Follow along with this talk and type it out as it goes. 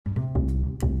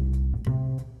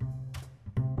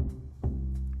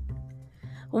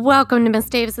Welcome to Miss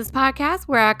Davis's podcast,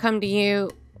 where I come to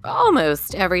you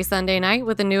almost every Sunday night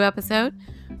with a new episode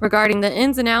regarding the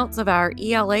ins and outs of our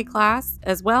ELA class,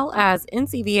 as well as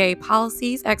NCVA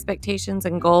policies, expectations,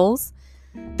 and goals.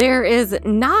 There is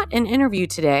not an interview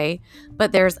today,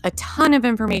 but there's a ton of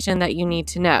information that you need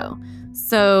to know.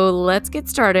 So let's get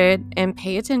started and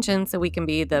pay attention so we can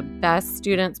be the best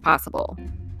students possible.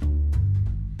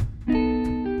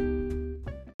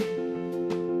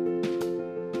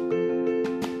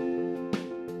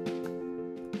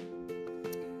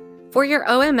 For your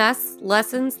OMS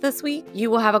lessons this week,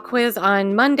 you will have a quiz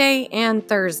on Monday and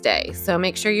Thursday. So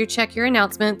make sure you check your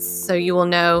announcements so you will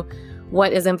know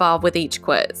what is involved with each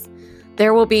quiz.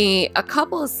 There will be a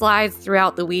couple of slides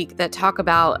throughout the week that talk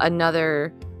about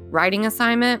another writing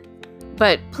assignment,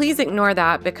 but please ignore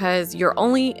that because your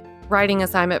only writing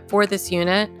assignment for this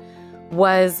unit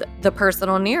was the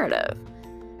personal narrative.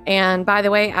 And by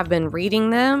the way, I've been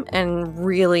reading them and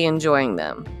really enjoying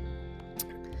them.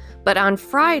 But on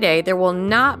Friday, there will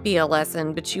not be a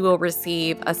lesson, but you will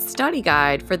receive a study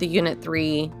guide for the Unit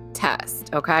 3 test,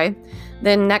 okay?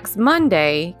 Then next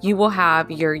Monday, you will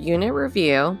have your unit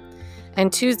review,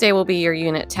 and Tuesday will be your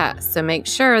unit test, so make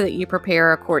sure that you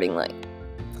prepare accordingly.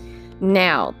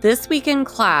 Now, this week in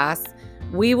class,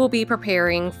 we will be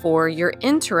preparing for your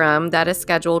interim that is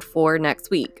scheduled for next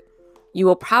week. You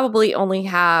will probably only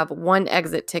have one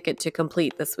exit ticket to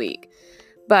complete this week.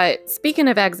 But speaking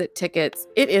of exit tickets,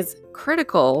 it is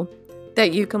critical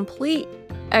that you complete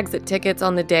exit tickets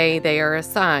on the day they are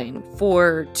assigned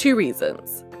for two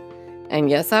reasons. And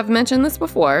yes, I've mentioned this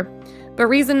before, but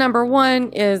reason number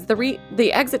one is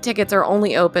the exit tickets are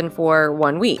only open for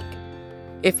 1 week.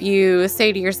 If you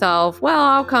say to yourself, well,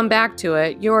 I'll come back to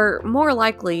it, you're more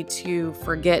likely to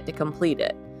forget to complete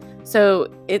it. So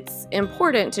it's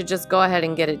important to just go ahead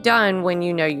and get it done when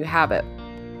you know you have it.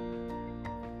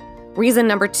 Reason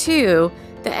number two,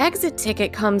 the exit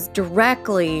ticket comes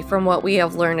directly from what we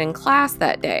have learned in class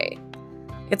that day.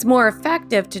 It's more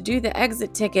effective to do the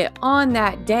exit ticket on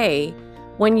that day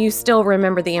when you still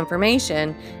remember the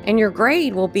information, and your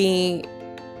grade will be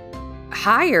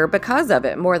higher because of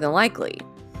it, more than likely.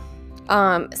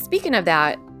 Speaking of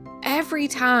that, every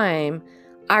time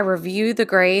I review the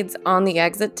grades on the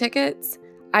exit tickets,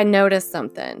 I notice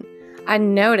something. I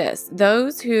notice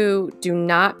those who do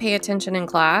not pay attention in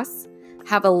class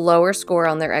have a lower score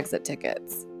on their exit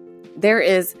tickets. There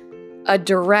is a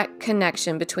direct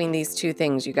connection between these two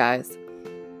things, you guys.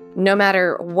 No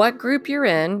matter what group you're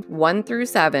in, 1 through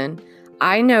 7,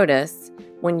 I notice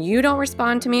when you don't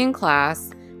respond to me in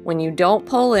class, when you don't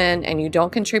pull in and you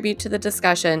don't contribute to the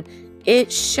discussion,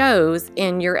 it shows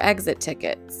in your exit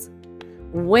tickets.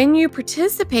 When you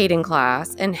participate in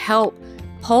class and help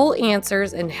poll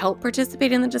answers and help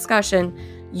participate in the discussion,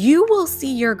 you will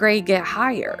see your grade get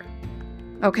higher.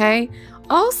 Okay?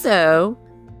 Also,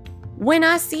 when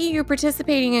I see you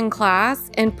participating in class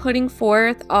and putting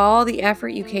forth all the effort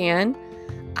you can,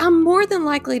 I'm more than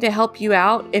likely to help you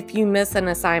out if you miss an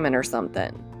assignment or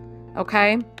something.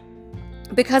 Okay?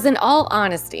 Because in all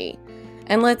honesty,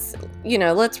 and let's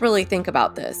really think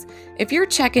about this. If you're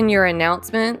checking your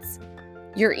announcements,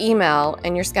 your email,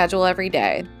 and your schedule every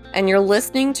day, and you're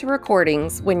listening to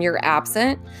recordings when you're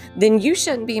absent, then you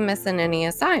shouldn't be missing any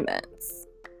assignments,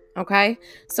 okay?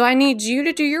 So I need you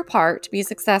to do your part to be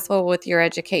successful with your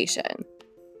education.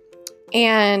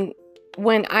 And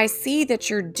when I see that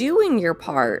you're doing your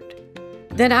part,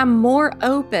 then I'm more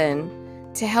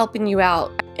open to helping you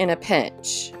out in a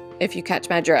pinch, if you catch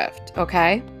my drift,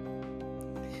 okay?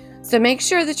 So make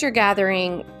sure that you're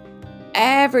gathering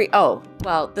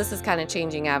this is kind of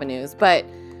changing avenues, but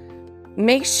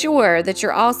make sure that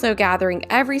you're also gathering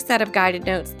every set of guided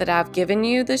notes that I've given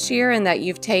you this year and that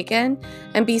you've taken,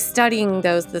 and be studying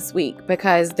those this week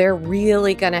because they're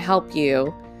really going to help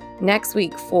you next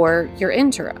week for your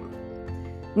interim.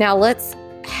 Now let's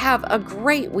have a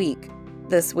great week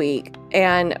this week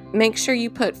and make sure you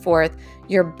put forth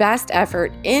your best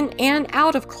effort in and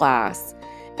out of class,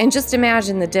 and just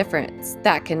imagine the difference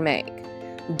that can make.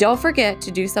 Don't forget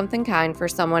to do something kind for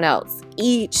someone else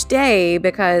each day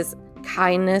because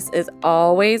kindness is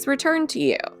always returned to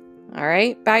you. All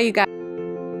right? Bye, you guys.